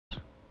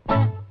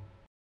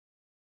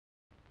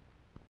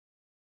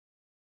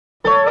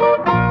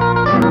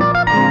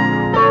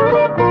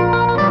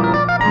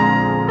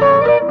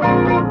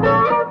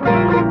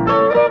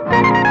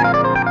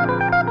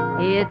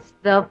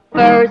the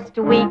first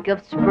week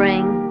of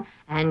spring,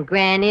 and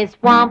Granny's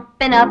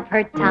swamping up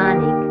her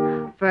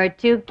tonic for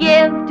to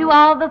give to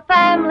all the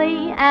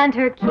family and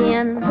her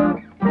kin.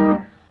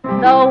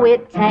 Though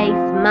it tastes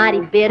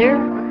mighty bitter,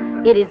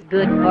 it is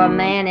good for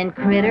man and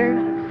critter,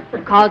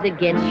 'cause it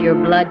gets your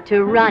blood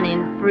to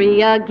running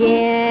free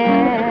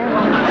again.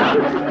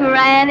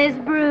 Granny's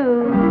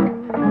brew,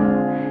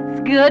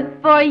 it's good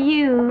for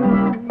you.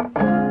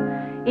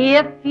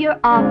 If you're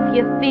off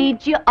your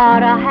feet, you ought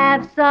to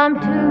have some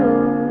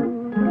too.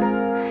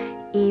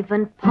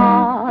 Even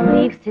Pa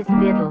leaves his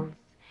victuals,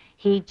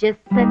 he just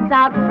sits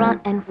out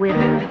front and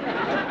whittles.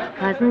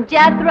 Cousin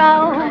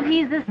Jethro,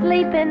 he's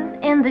a-sleepin'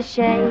 in the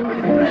shade.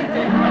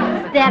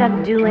 Instead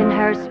of doing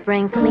her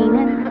spring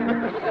cleaning,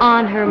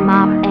 on her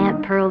mop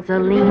Aunt Pearl's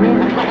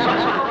a-leanin'.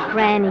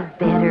 Granny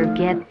better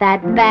get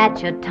that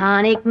batch of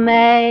tonic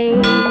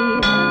made.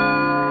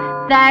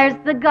 There's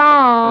the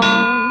gong,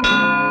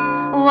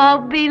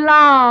 won't be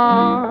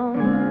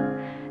long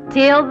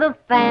till the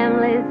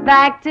family's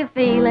back to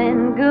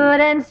feeling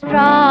good and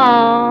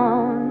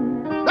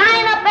strong.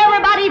 Line up,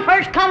 everybody.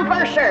 First come,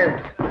 first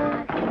served.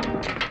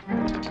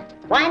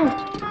 1,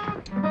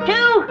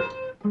 2,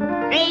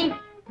 3,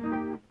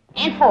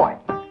 and 4.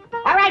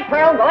 All right,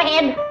 Pearl, go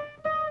ahead.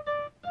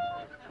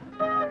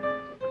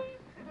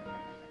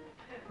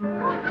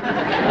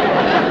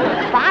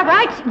 By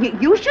rights,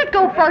 you should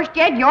go first,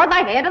 Jed. You're the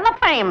head of the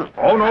family.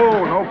 Oh,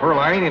 no, Pearl,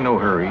 I ain't in no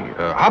hurry.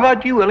 How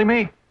about you, Ellie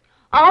Mae?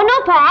 Oh,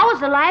 no, Pa, I was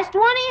the last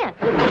one in.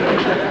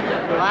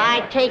 Well,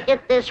 I take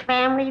it this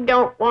family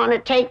don't want to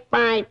take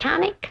my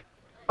tonic?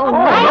 Oh, no,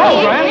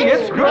 Granny,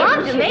 it's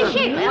good.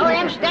 Delicious. Well,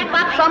 then step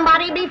up,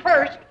 somebody be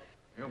first.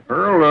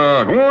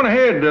 Pearl, go on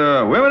ahead.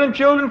 Women and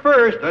children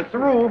first. That's the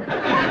rule.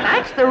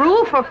 That's the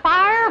rule for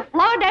fire,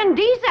 flood, and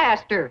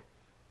disaster.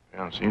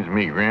 Well, it seems to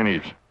me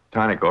Granny's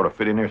tonic ought to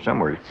fit in there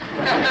somewhere.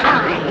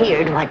 I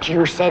heard what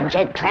you said,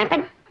 Jed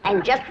Clampett.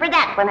 And just for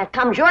that, when it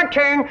comes your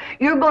turn,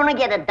 you're going to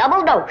get a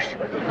double dose.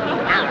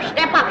 Now,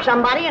 step up,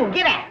 somebody, and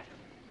get at it.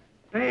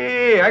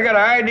 Hey, I got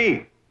an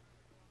idea.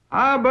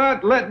 How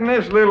about letting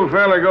this little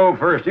fella go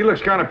first? He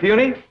looks kind of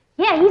puny.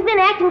 Yeah, he's been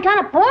acting kind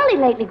of poorly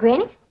lately,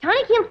 Granny.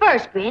 Tonic him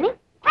first, Granny.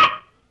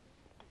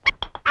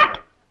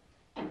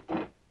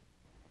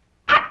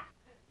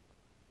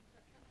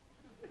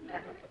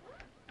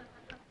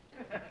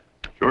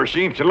 Sure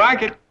seems to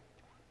like it.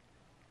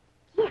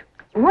 Yeah.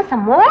 You want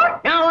some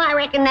more? No, I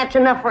reckon that's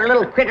enough for a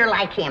little critter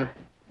like him.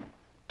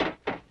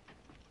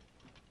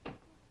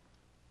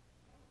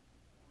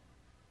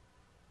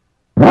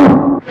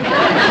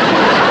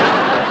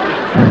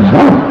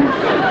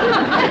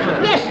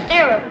 Yes,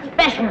 they're the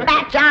best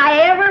batch I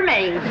ever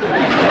made.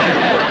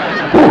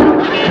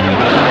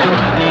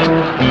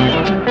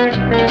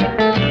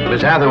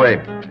 Miss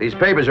Hathaway, these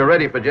papers are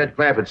ready for Jed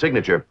Clampett's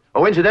signature.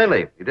 Oh,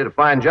 incidentally, you did a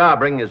fine job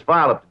bringing his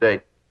file up to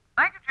date.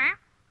 Thank you, Chief.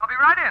 I'll be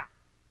right in.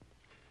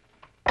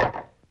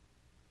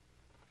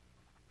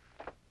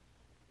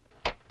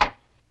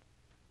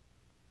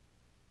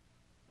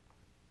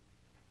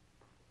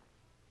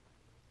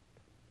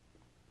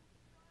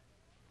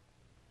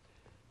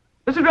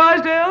 Mr.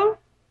 Drysdale,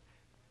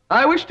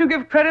 I wish to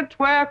give credit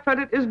where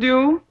credit is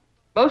due.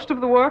 Most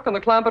of the work on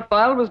the Clampett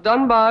file was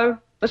done by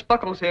Miss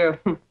Buckles here.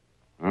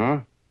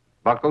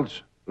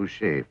 Buckles? Who's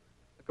she?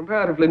 A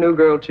comparatively new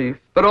girl, Chief.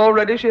 But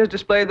already she has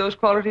displayed those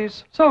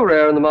qualities so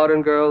rare in the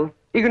modern girl.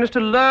 Eagerness to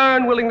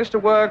learn, willingness to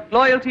work,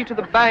 loyalty to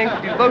the bank,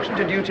 devotion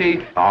to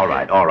duty. All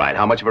right.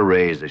 How much of a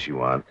raise does she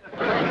want?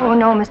 Oh,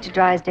 no, Mr.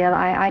 Drysdale.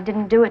 I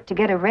didn't do it to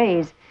get a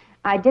raise.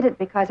 I did it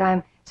because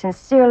I'm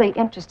sincerely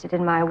interested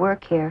in my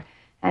work here.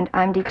 And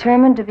I'm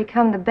determined to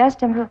become the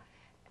best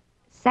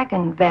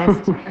second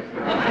best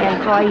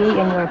employee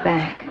in your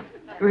bank.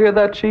 You hear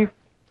that, Chief?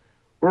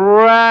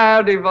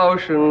 Rare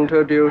devotion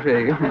to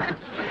duty.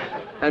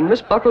 And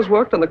Miss Buckles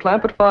worked on the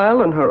Clampett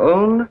file in her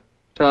own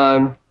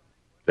time.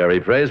 Very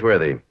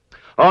praiseworthy.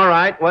 All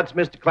right, what's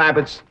Mr.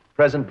 Clampett's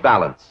present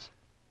balance?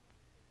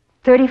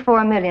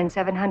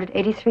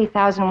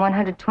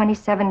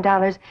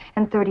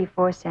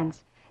 $34,783,127.34.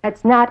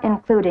 That's not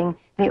including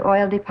the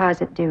oil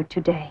deposit due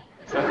today.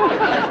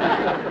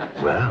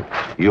 Well,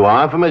 you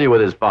are familiar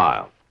with his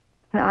file.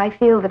 I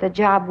feel that a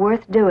job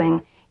worth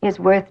doing is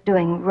worth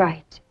doing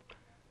right.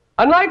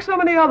 Unlike so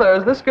many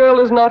others, this girl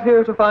is not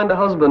here to find a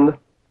husband.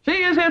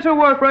 She is here to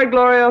work, right,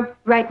 Gloria?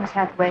 Right, Miss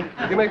Hathaway.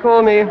 You may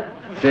call me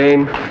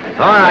Jane.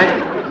 All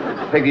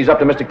right. Take these up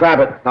to Mr.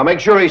 Clampett. Now make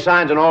sure he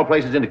signs in all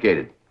places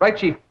indicated. Right,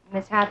 Chief.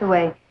 Miss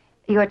Hathaway,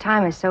 your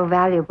time is so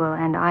valuable,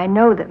 and I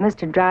know that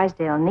Mr.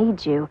 Drysdale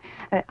needs you.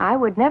 I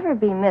would never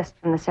be missed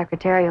from the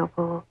secretarial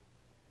pool.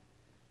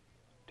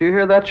 Do you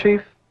hear that,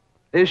 Chief?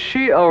 Is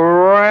she a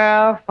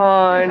rare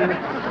find?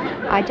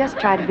 I just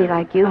try to be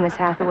like you, Miss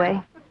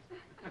Hathaway.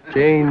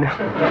 Jane.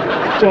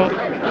 Jane.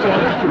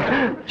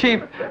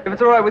 Chief, if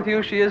it's all right with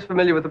you, she is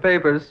familiar with the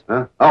papers.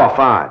 Huh? Oh,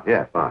 fine.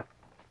 Yeah, fine.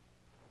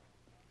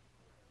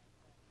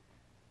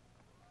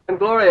 And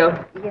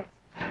Gloria. Yes.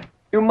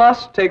 You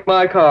must take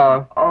my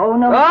car. Oh,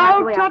 no, Miss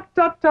Hathaway.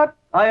 Oh, tut.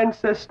 I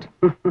insist.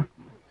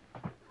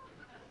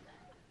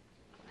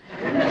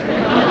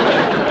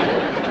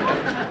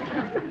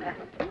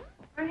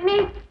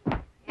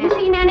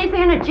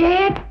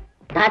 Jed?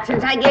 Not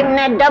since I gave him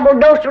that double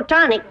dose of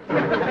tonic.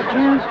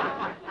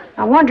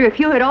 I wonder if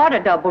you had ought to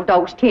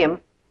double-dosed him.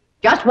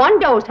 Just one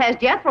dose has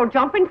Jethro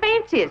jumping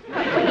fences.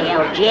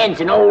 Hell,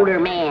 Jed's an older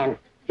man.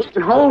 He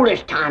can hold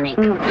his tonic.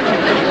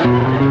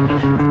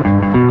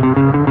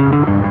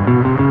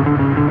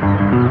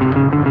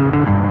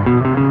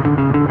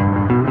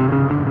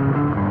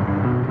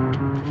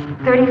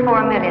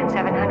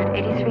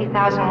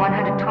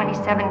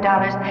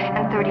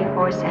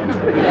 $34,783,127.34.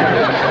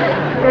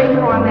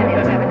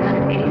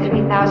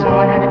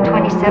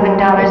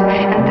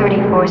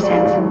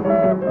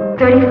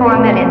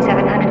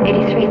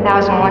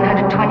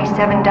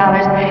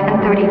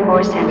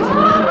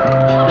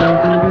 $34,783,127.34.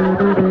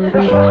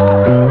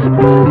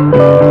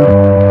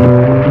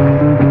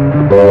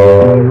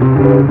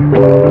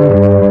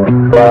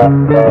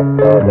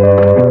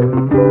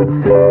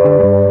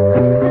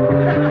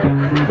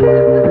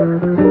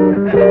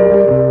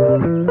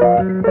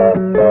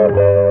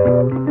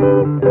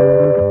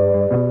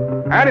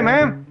 Howdy,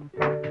 ma'am.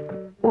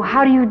 Well,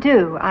 how do you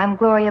do? I'm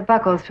Gloria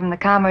Buckles from the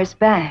Commerce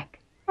Bank.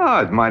 Oh,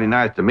 it's mighty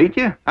nice to meet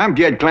you. I'm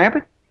Jed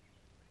Clampett.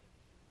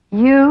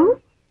 You?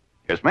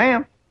 Yes,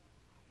 ma'am.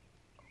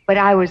 But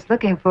I was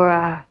looking for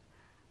a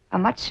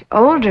much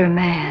older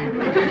man.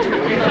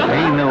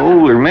 Ain't no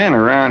older men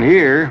around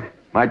here.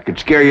 Might could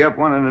scare you up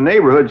one in the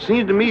neighborhood.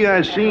 Seems to me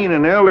I seen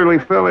an elderly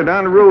fella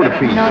down the road a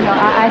piece. No,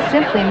 I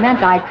simply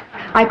meant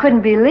I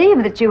couldn't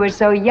believe that you were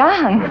so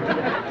young.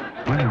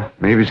 Well,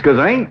 maybe it's because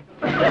I ain't.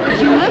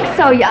 You look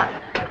so young.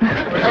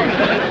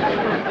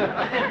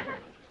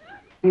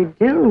 You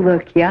do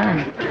look young.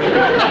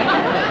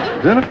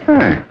 Is that a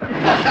fact?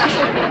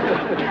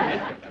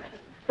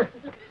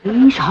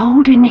 He's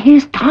holding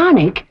his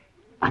tonic,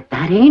 but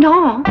that ain't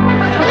all.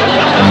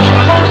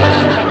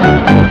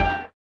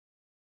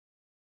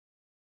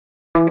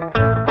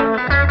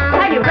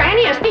 Tell you,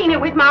 Granny, I've seen it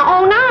with my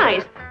own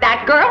eyes.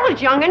 That girl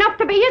is young enough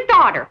to be his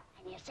daughter.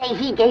 You say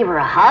he gave her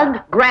a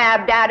hug?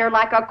 Grabbed at her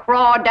like a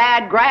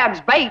crawdad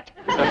grabs bait.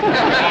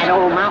 That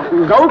old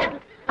mountain goat?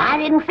 I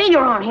didn't figure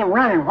on him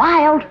running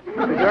wild.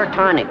 Your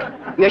tonic.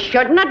 You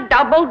shouldn't have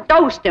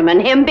double-dosed him,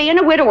 and him being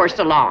a widower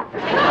so long.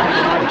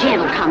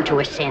 Jed'll come to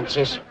his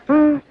senses.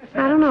 I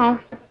don't know.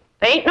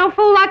 There ain't no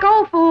fool like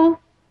old fool.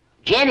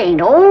 Jed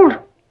ain't old.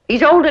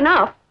 He's old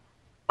enough,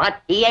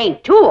 but he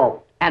ain't too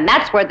old, and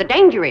that's where the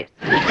danger is.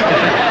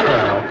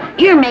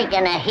 You're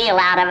making a hill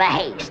out of a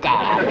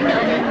haystack.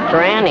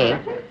 Granny,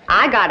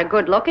 I got a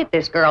good look at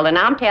this girl, and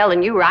I'm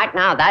telling you right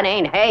now, that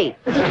ain't hay.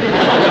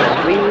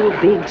 Real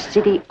big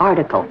city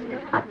article.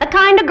 Not the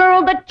kind of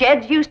girl that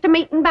Jed's used to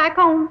meeting back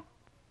home.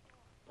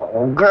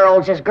 Oh,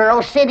 girls is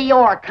girls, city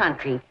or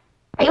country.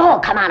 They all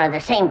come out of the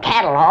same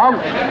catalog.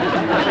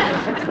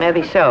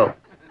 Maybe so.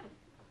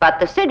 But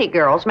the city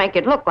girls make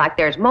it look like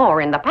there's more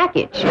in the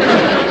package.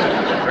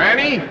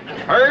 Granny?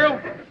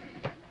 Earl?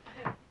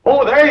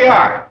 Oh, there you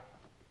are.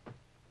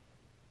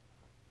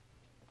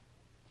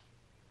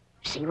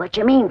 See what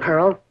you mean,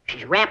 Pearl.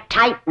 She's wrapped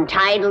tight and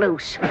tied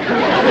loose. I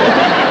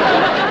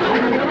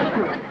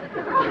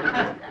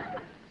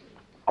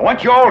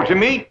want you all to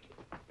meet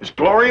Miss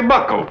Gloria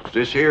Buckles.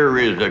 This here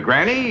is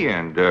Granny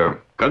and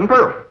Cousin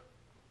Pearl.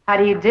 How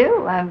do you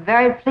do? I'm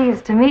very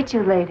pleased to meet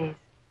you, ladies.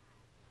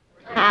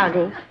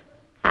 Howdy.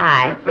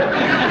 Hi.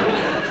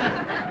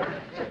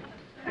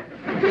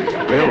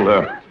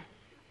 Well,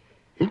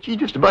 ain't she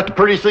just about the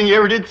prettiest thing you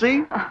ever did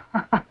see?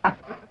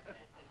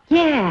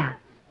 Yeah.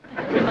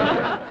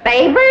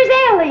 Favors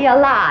Ellie a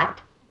lot.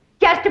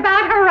 Just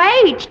about her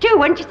age, too,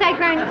 wouldn't you say,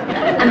 Granny?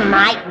 A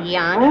mite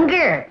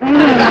younger.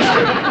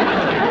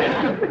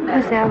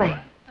 Who's Ellie?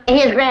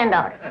 His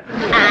granddaughter.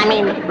 I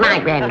mean, my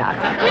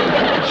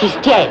granddaughter. She's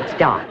Jed's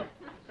daughter.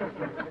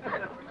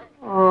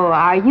 Oh,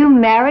 are you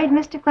married,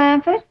 Mr.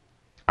 Clampett?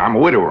 I'm a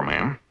widower,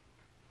 ma'am.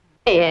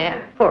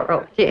 Yeah, poor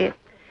old Jed.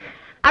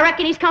 I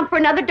reckon he's come for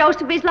another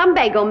dose of his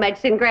lumbago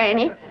medicine,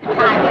 Granny.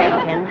 I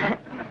reckon.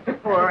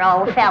 Poor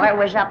old feller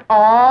was up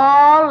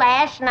all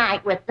last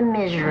night with the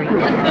misery. A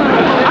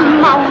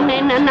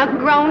moaning and a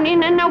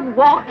groaning and a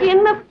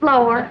walking the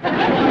floor.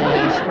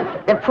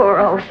 The poor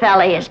old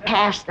fella is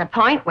past the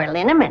point where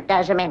liniment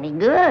does him any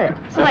good.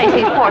 Slays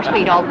his poor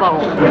sweet old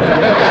bone.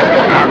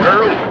 Now,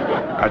 girl,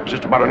 that's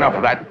just about enough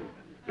of that.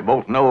 You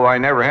both know I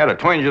never had a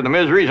twinge of the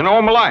miseries in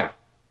all my life.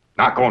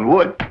 Knock on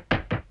wood.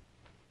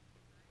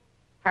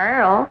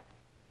 Pearl,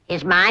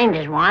 his mind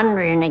is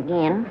wandering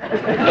again.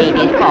 Ain't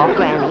his fault,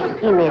 Granny.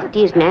 He missed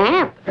his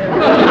nap. I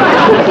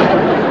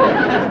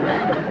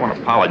want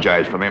to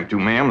apologize for them two,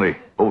 ma'am. They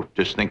both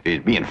just think they're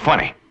being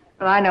funny.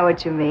 Well, I know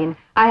what you mean.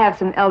 I have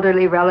some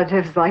elderly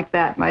relatives like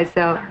that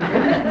myself.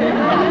 It's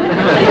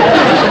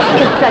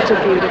such a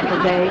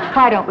beautiful day.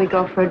 Why don't we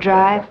go for a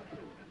drive,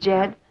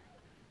 Jed?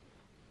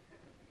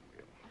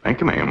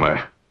 Thank you, ma'am.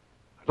 I'd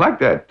like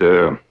that,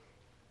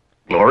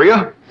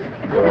 Gloria?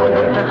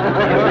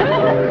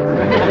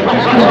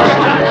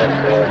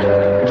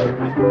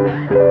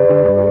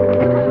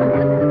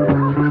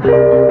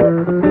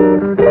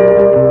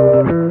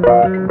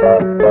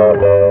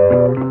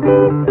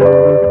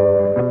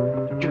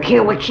 Did you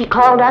hear what she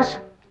called us?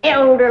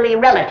 elderly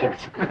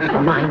relatives.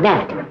 Never mind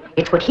that.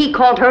 It's what he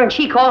called her and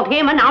she called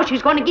him, and now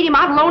she's going to get him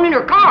out alone in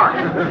her car.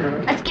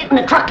 Let's get in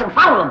the truck and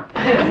follow him.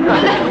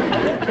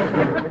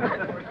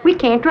 We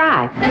can't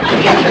drive.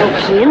 Jethro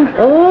can.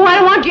 Oh, I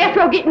don't want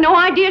Jethro getting no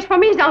ideas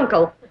from his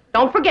uncle.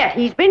 Don't forget,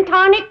 he's been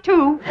Tonic,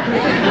 too.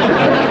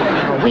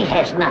 We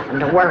has nothing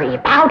to worry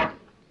about.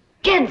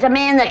 Jed's a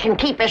man that can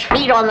keep his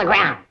feet on the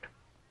ground.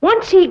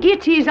 Once he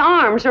gets his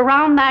arms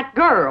around that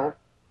girl,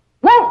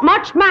 won't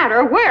much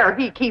matter where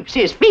he keeps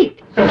his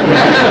feet.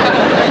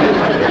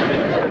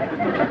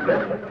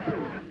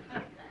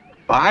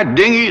 By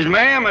dingies,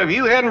 ma'am, if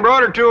you hadn't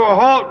brought her to a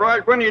halt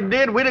right when you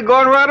did, we'd have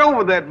gone right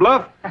over that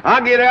bluff.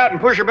 I'll get out and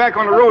push her back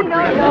on the road. No,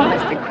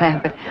 Mr.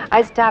 Clampett.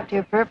 I stopped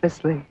here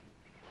purposely.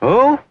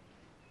 Oh?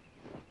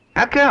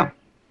 How come?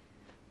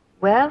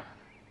 Well,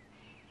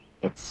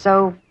 it's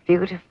so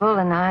beautiful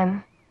and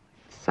I'm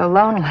so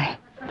lonely.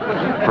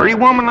 Pretty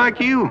woman like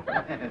you.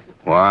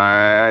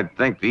 Why, I'd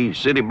think these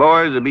city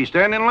boys would be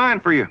standing in line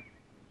for you.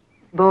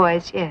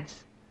 Boys,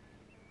 yes.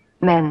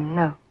 Men,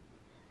 no.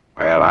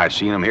 Well, I've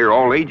seen them here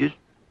all ages.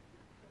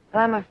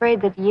 Well, I'm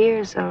afraid that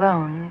years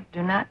alone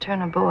do not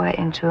turn a boy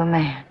into a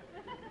man.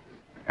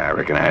 I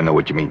reckon I know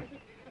what you mean.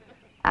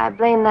 I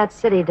blame that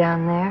city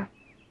down there.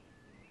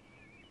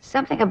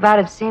 Something about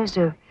it seems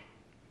to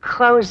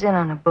close in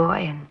on a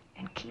boy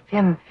and keep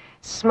him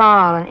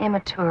small and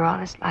immature all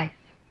his life.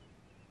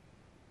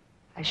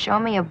 Show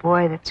me a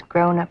boy that's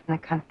grown up in the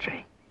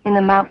country, in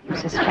the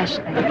mountains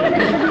especially,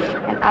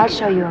 and I'll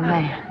show you a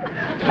man,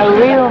 a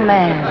real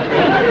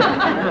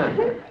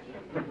man.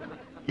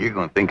 You're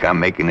gonna think I'm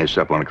making this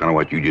up on account of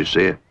what you just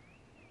said.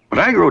 But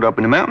I growed up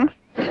in the mountains.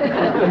 No.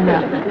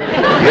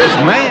 Yes,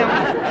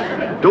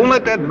 ma'am. Don't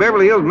let that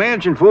Beverly Hills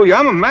mansion fool you.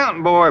 I'm a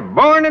mountain boy,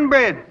 born and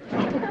bred.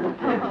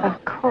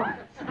 Of course.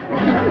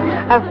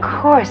 Of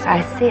course,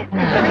 I see it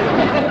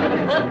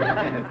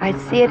now. I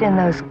see it in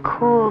those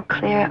cool,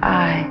 clear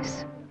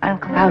eyes,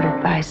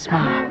 unclouded by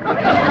smog.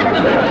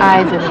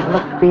 Eyes that have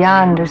looked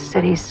beyond a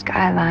city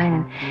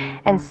skyline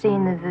and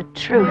seen the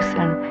truth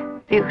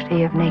and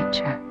beauty of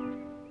nature.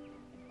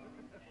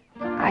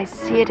 I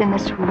see it in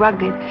this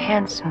rugged,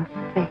 handsome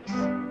face.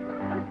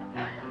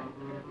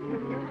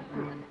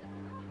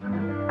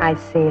 I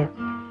see it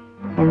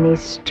in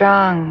these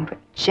strong but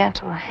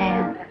gentle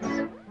hands.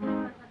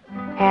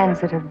 Hands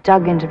that have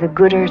dug into the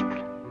good earth,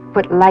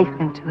 put life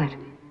into it,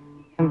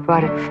 and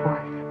brought it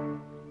forth.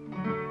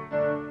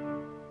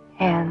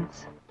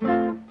 Hands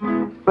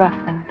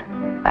roughened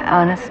by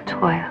honest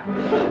toil.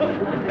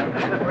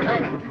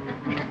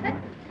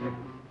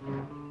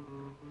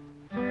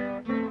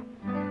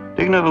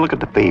 Take another look at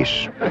the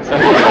face.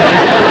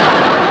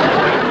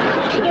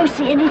 Can you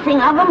see anything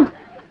of them?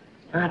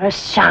 Not a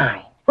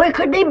sign. Where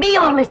could they be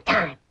all this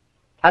time?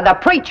 The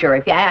preacher,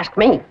 if you ask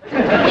me.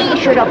 We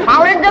should have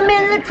followed them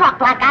in the truck,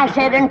 like I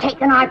said, and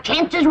taken our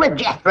chances with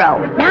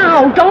Jethro.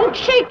 Now, don't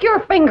shake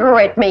your finger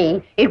at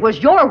me. It was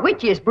your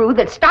witch's brew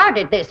that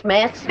started this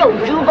mess.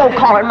 Don't you go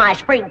calling my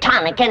spring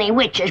tonic any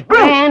witch's brew.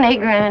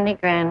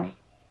 Granny.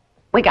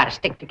 We gotta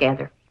stick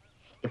together.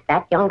 If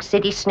that young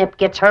city snip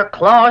gets her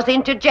claws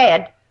into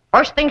Jed,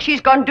 first thing she's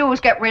gonna do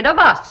is get rid of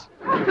us.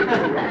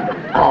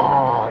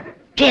 Oh,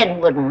 Jed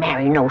wouldn't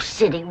marry no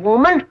city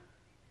woman.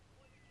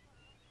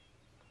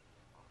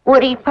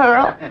 Would he,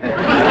 Pearl?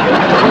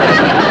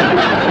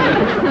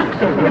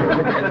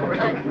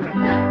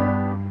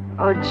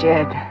 Oh,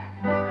 Jed.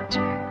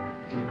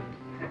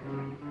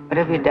 What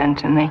have you done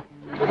to me?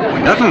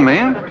 Nothing,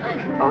 ma'am.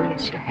 Oh,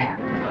 yes, you have.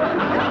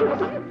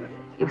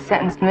 You've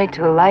sentenced me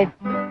to a life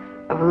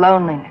of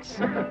loneliness.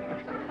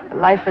 A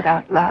life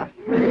without love.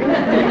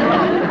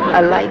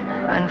 A life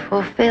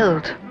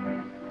unfulfilled.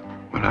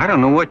 Well, I don't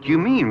know what you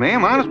mean,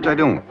 ma'am. Honest, I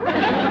don't.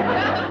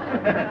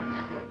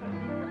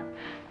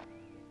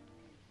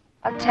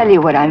 I'll tell you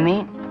what I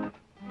mean.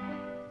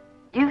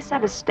 You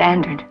set a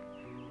standard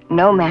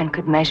no man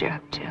could measure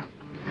up to.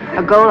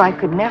 A goal I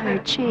could never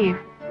achieve.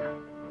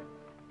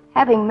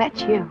 Having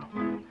met you,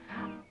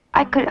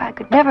 I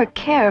could never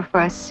care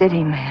for a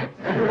city man.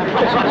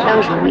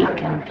 Those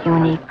weak and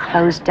puny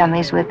clothes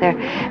dummies with their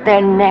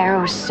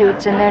narrow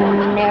suits and their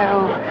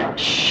narrow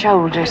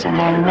shoulders and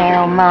their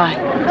narrow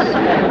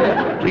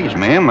minds. Please,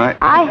 ma'am,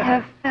 I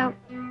have felt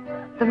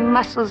the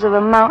muscles of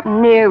a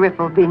mountaineer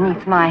ripple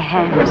beneath my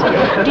hands.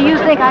 Do you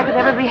think I could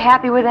ever be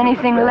happy with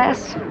anything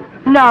less?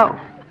 No.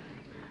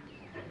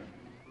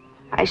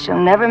 I shall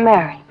never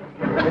marry.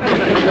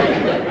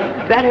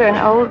 Better an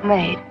old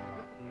maid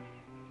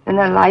than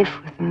a life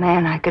with a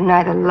man I could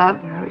neither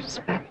love nor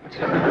respect.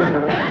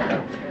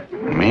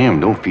 Ma'am,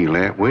 don't feel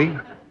that way.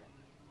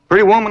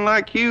 Pretty woman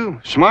like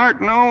you,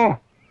 smart and all.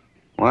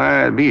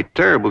 Why, it'd be a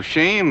terrible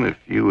shame if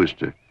you was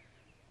to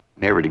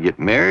never to get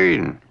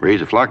married and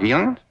raise a flock of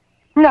young'uns.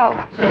 No.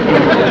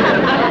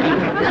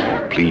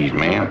 Please,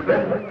 ma'am.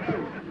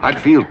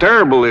 I'd feel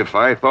terrible if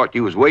I thought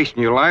you was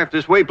wasting your life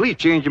this way. Please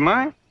change your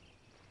mind.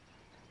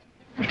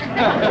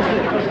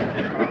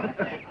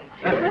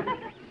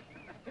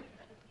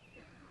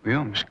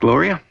 Well, Miss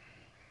Gloria,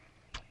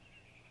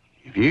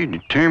 if you're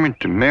determined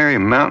to marry a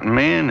mountain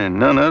man and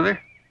none other,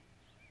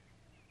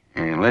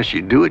 And unless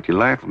you do it, your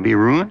life will be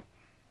ruined.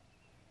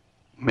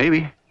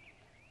 Maybe.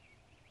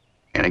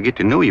 And I get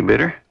to know you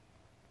better.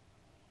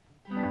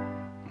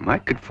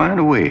 Might could find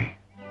a way.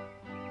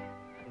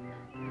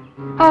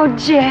 Oh,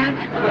 Jed.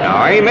 Now,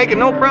 I ain't making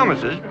no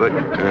promises, but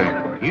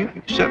you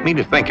set me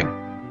to thinking.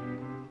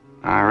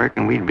 I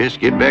reckon we'd best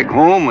get back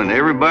home and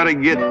everybody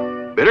get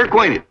better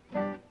acquainted.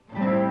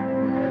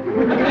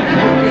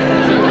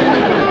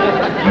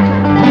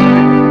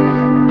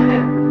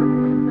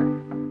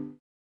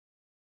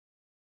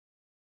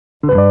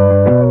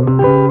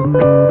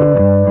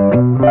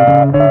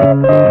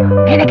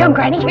 Here they come,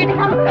 Granny. Here they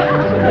come.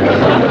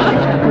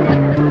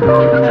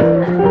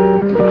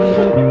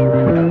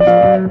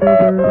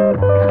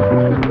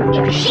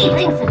 If she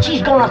thinks that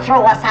she's gonna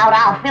throw us out,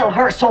 I'll fill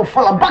her so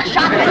full of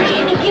buckshot that she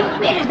ain't even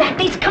where is that?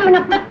 They's coming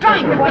up the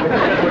driveway.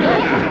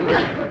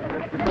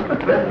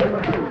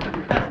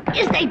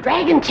 Is they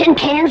dragging tin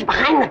cans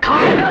behind the car?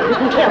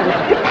 Tell me,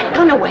 put that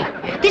gun away.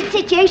 This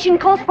situation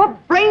calls for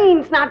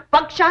brains, not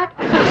buckshot.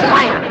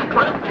 Slam. Come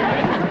on.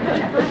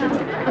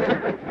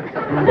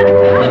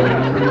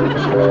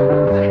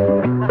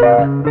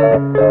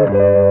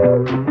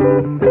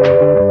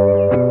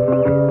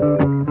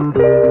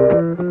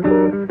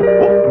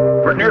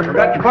 Partner,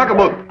 forgot your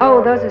pocketbook.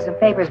 Oh, those are some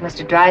papers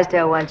Mr.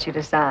 Drysdale wants you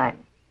to sign.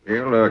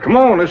 Well, come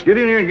on, let's get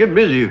in here and get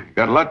busy.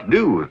 Got a lot to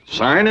do with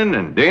signing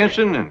and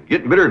dancing and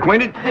getting better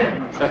acquainted.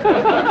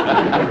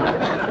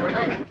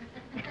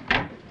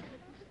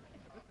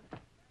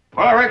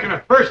 Well, I reckon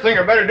the first thing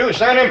I better do is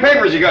sign them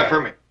papers you got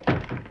for me.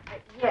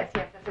 Yes,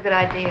 that's a good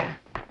idea.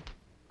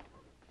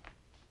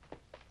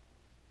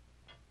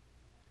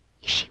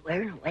 Is she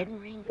wearing a wedding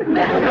ring?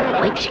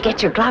 Wait till she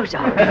gets her gloves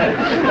on.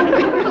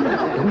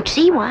 Don't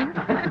see one.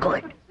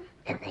 Good.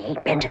 Then they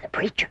ain't been to the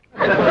preacher.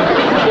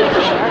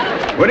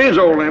 What is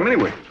old lamb,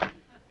 anyway?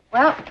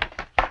 Well,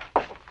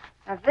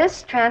 now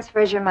this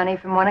transfers your money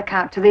from one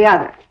account to the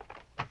other.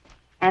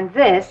 And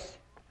this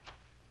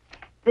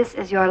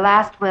is your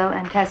last will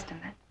and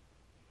testament.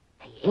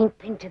 They ain't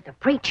been to the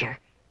preacher,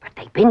 but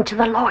they've been to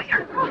the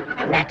lawyer.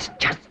 And that's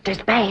just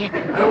as bad,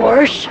 or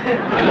worse. We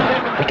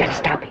gotta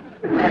stop him.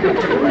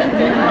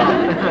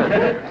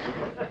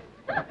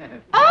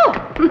 Oh,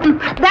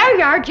 there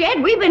you are,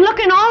 Jed. We've been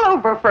looking all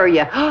over for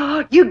you.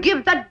 You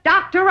give the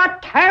doctor a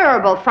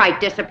terrible fright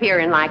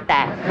disappearing like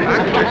that.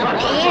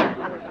 Yeah,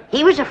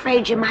 he was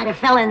afraid you might have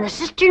fell in the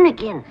cistern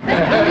again. What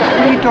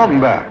are you talking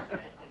about?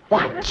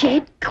 Why,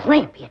 Jed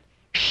Clampett,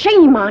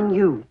 shame on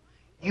you.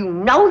 You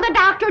know the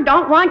doctor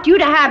don't want you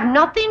to have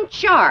nothing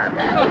sharp.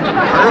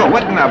 Earl,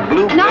 what in the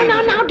blue...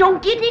 No,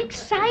 don't get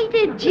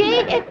excited,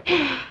 Jed.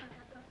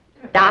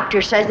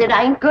 Doctor says it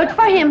ain't good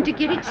for him to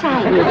get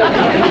excited.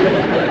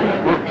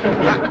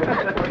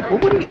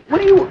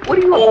 What do you...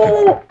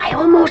 Oh, I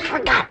almost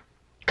forgot.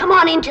 Come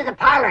on into the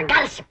parlor.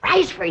 Got a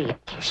surprise for you.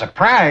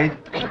 Surprise?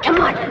 Hey, come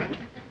on.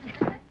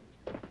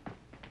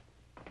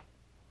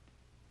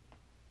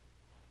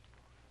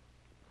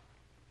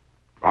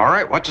 All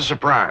right, what's a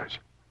surprise?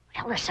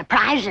 Well, the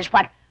surprise is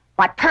what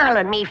Pearl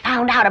and me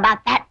found out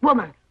about that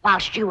woman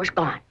whilst you was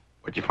gone.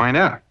 What'd you find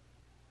out?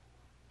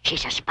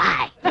 She's a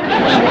spy.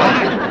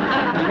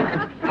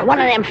 For one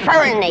of them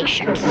foreign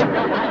nations.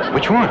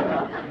 Which one?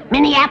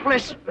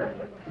 Minneapolis,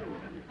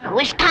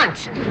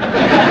 Wisconsin.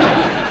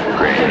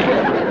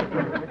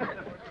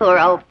 Poor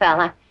old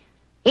fella.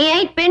 He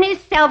ain't been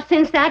himself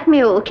since that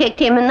mule kicked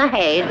him in the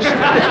head.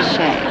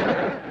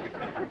 Shame.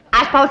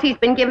 I suppose he's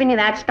been giving you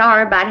that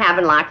story about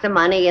having lots of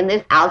money and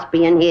this house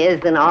being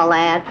his and all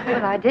that.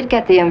 Well, I did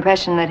get the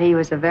impression that he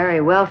was a very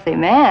wealthy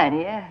man,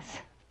 yes.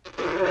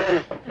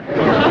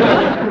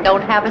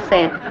 Don't have a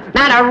cent.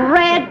 Not a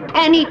red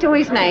penny to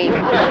his name. Is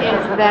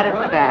that a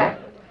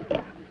fact?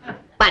 Yeah.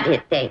 But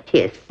it ain't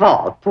his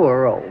fault,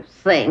 poor old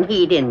thing.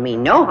 He didn't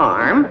mean no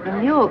harm. The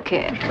mule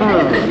kick.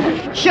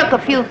 Shook a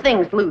few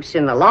things loose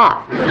in the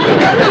loft.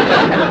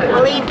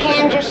 Believe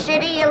Kansas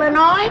City,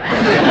 Illinois?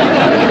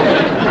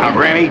 Now,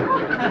 Granny,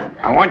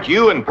 I want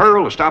you and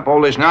Pearl to stop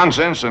all this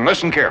nonsense and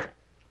listen careful.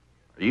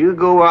 You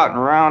go out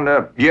and round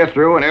up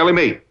Jethro and Ellie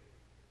Mae.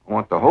 I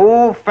want the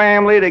whole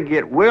family to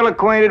get well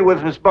acquainted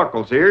with Miss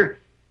Buckles here,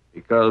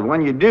 because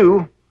when you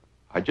do,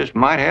 I just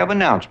might have an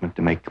announcement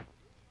to make.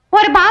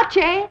 What about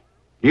Jay?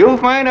 You'll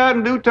find out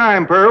in due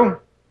time, Pearl.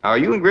 Now,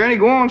 you and Granny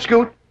go on,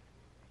 scoot.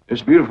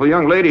 This beautiful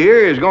young lady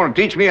here is going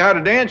to teach me how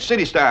to dance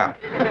city style.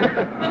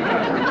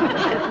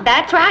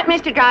 That's right,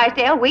 Mr.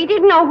 Drysdale. We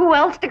didn't know who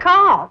else to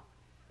call.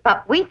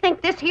 But we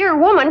think this here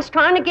woman's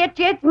trying to get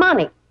Jed's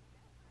money.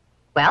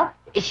 Well,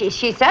 she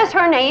says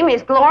her name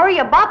is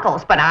Gloria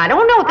Buckles, but I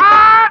don't know the...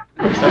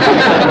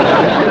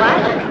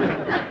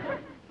 What?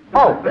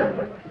 Oh,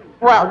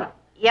 well,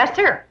 yes,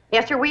 sir.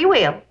 Yes, sir, we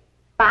will.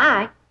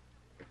 Bye.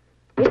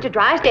 Mr.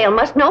 Drysdale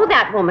must know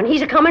that woman.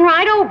 He's a-coming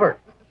right over.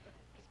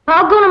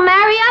 Paul gonna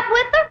marry up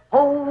with her?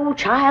 Oh,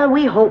 child,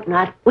 we hope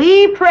not.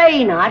 We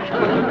pray not.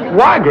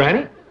 Why,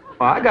 Granny?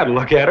 Well, I got to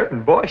look at her,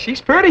 and boy,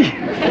 she's pretty.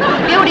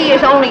 Beauty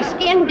is only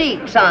skin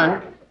deep,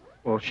 son.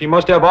 Well, she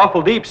must have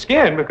awful deep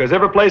skin, because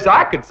every place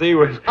I could see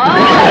was... Oh,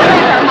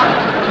 never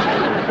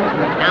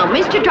mind. Now,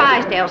 Mr.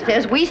 Drysdale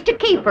says we's to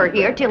keep her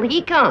here till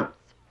he comes.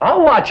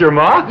 I'll watch her,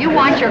 Ma. You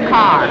watch your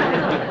car.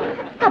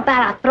 How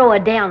about I throw a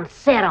down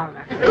set on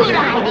her? Good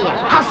idea.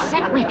 I'll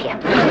sit with you.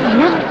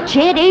 No,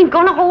 Jed ain't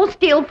gonna hold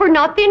still for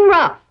nothing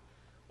rough.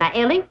 Now,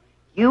 Ellie,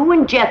 you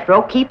and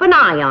Jethro keep an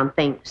eye on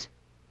things.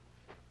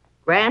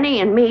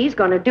 Granny and me's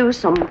gonna do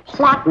some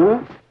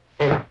plotting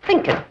and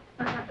thinking.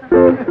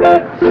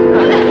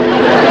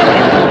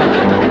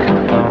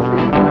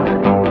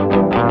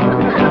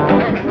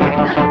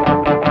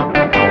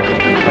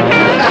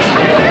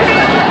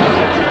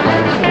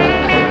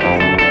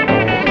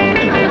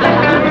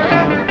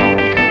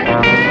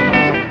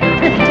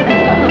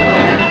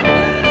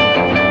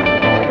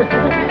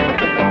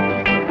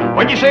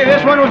 What'd you say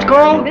this one was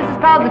called? This is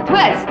called the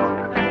twist.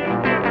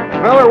 If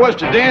a feller was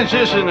to dance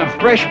this in a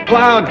fresh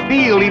plowed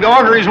field, he'd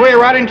auger his way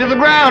right into the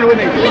ground,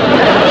 wouldn't he?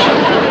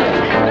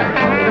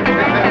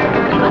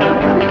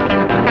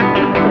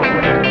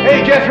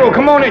 Hey, Jethro,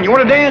 come on in. You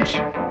want to dance?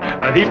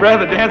 I'd heap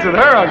rather dance with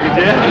her, Uncle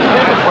Jed.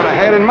 That's what I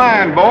had in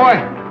mind, boy.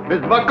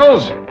 Miss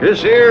Buckles,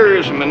 this here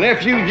is my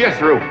nephew,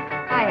 Jethro.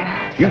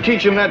 Hiya. You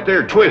teach him that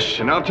there twist,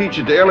 and I'll teach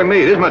it to Ellie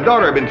Mae. This is my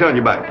daughter I've been telling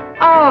you about.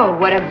 Oh,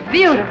 what a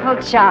beautiful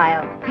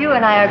child. You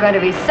and I are going to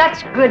be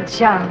such good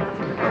chums.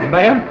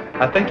 Ma'am,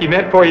 I think he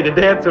meant for you to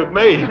dance with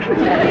me.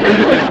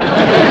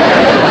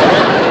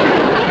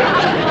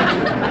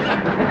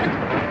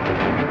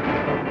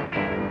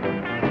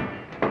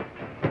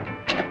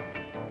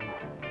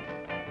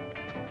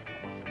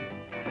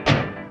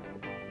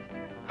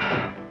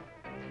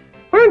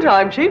 We're in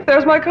time, Chief.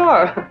 There's my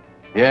car.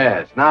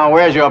 Yes. Now,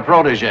 where's your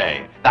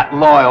protege? That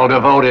loyal,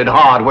 devoted,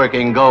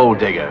 hard-working gold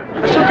digger.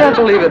 I still can't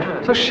believe it.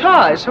 So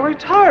shy, so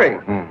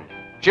retiring.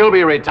 She'll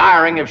be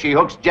retiring if she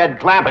hooks Jed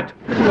Clampett.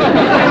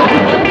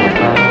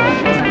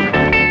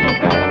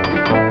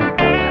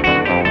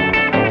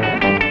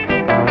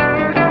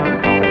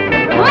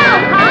 Come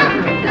on, Pop.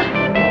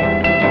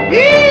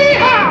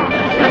 Yee-haw!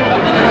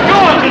 Go,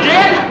 Uncle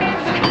Jed!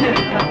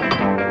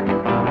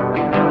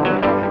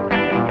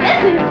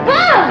 This is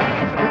fun.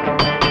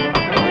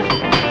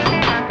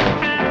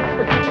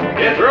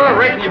 Jethro, I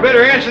reckon you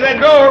better answer that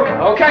door.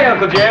 Okay,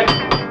 Uncle Jed.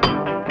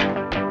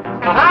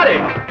 Howdy.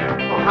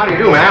 How do you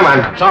do, ma'am?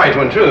 I'm sorry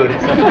to intrude.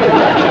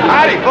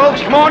 Howdy,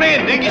 folks. Come on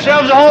in. Dig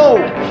yourselves a hole.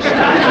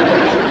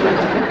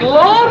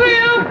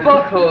 Gloria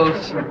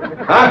Buckles.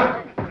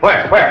 Huh?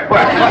 Where?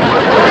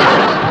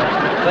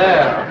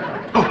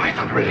 There. Oh, my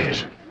thunder, it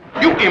is.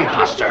 You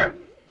imposter.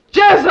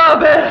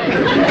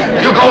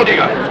 Jezebel! You gold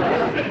digger.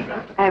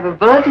 I have a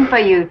bulletin for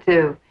you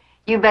two.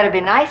 You better be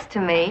nice to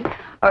me,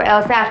 or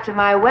else after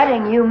my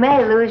wedding, you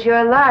may lose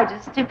your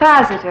largest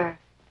depositor.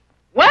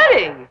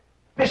 Wedding?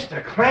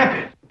 Mr.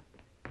 Clampett.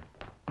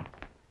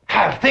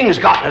 Have things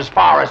gotten as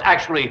far as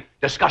actually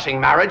discussing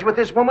marriage with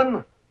this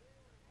woman?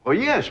 Well,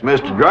 yes,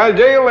 Mr.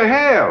 Drysdale, they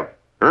have.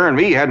 Her and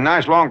me had a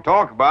nice long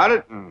talk about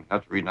it, and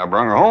that's the reason I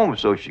brung her home,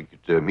 so she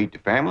could meet the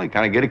family,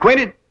 kind of get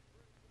acquainted.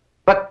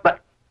 But...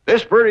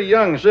 This pretty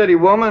young city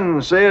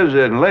woman says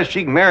that unless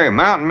she can marry a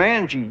mountain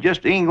man, she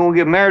just ain't gonna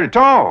get married at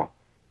all.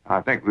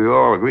 I think we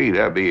all agree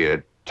that'd be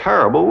a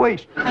terrible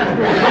waste.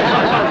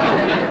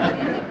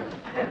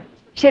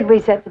 Should we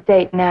set the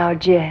date now,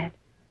 Jed?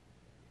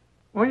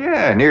 Well,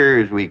 yeah, near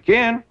as we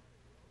can.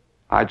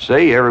 I'd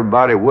say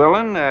everybody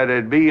willing that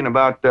it'd be in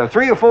about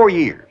 3 or 4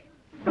 years.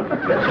 3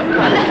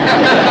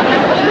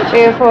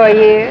 or 4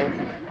 years?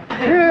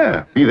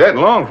 Yeah, be that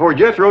long before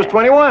Jethro's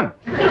 21.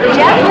 Jethro!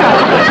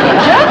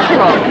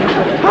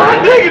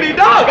 Hot diggity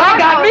dog, I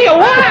got me a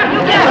wife!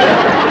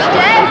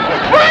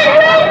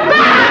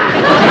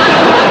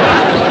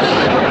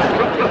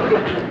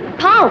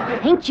 Paul,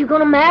 ain't you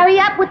gonna marry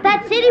up with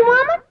that city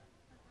woman?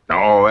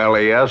 Oh,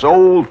 Ellie, us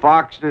old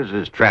foxes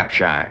is trap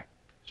shy,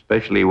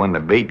 especially when the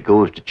bait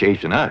goes to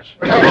chasing us.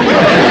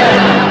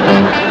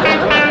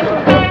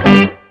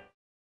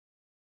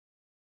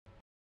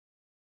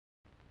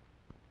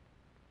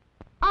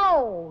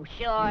 Oh,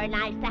 sure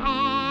nice to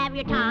have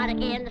your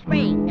tonic in the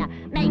spring.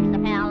 Makes a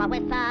fella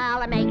whistle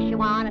and makes you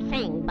want to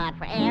sing. But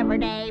for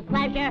everyday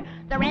pleasure,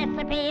 the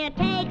recipe it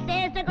takes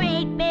is a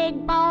great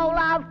big bowl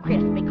of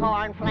crispy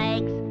corn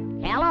flakes.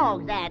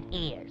 Kellogg's, that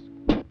is.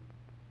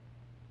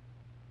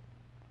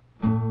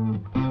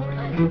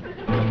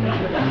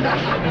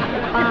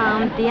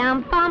 Bum,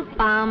 dum, bum,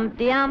 bum,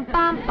 dum,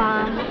 bum,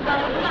 bum.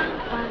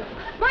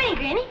 Morning,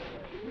 Granny.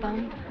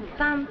 Bum,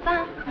 bum,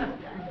 bum.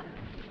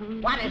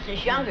 What is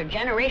this younger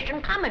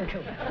generation coming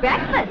to?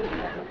 Breakfast.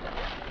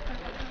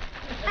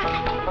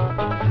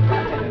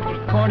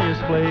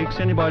 Corniest flakes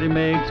anybody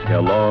makes,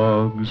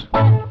 Kellogg's.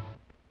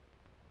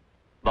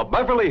 The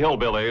Beverly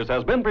Hillbillies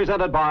has been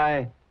presented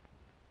by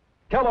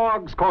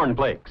Kellogg's Corn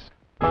Flakes.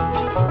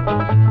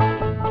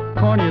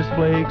 Corniest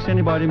flakes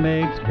anybody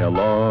makes,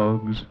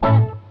 Kellogg's.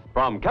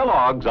 From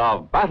Kellogg's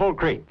of Battle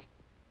Creek.